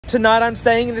tonight I'm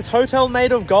staying in this hotel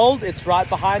made of gold. It's right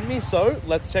behind me, so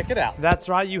let's check it out. That's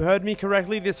right, you heard me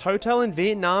correctly. This hotel in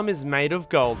Vietnam is made of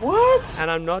gold. What? And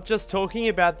I'm not just talking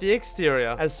about the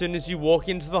exterior. As soon as you walk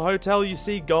into the hotel, you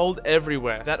see gold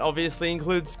everywhere. That obviously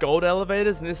includes gold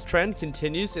elevators, and this trend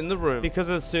continues in the room. Because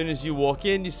as soon as you walk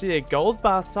in, you see a gold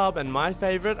bathtub, and my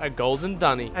favorite, a golden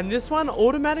dunny. And this one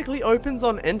automatically opens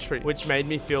on entry, which made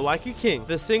me feel like a king.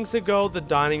 The sinks are gold, the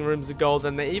dining rooms are gold,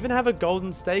 and they even have a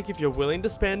golden steak if you're willing to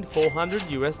spend 400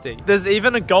 USD. There's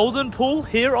even a golden pool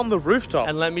here on the rooftop.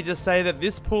 And let me just say that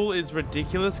this pool is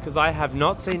ridiculous because I have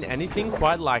not seen anything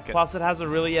quite like it. Plus it has a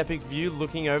really epic view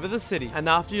looking over the city. And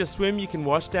after your swim, you can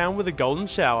wash down with a golden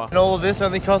shower. And all of this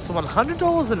only costs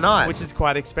 $100 a night. Which is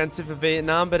quite expensive for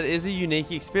Vietnam, but it is a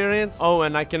unique experience. Oh,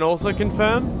 and I can also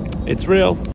confirm, it's real.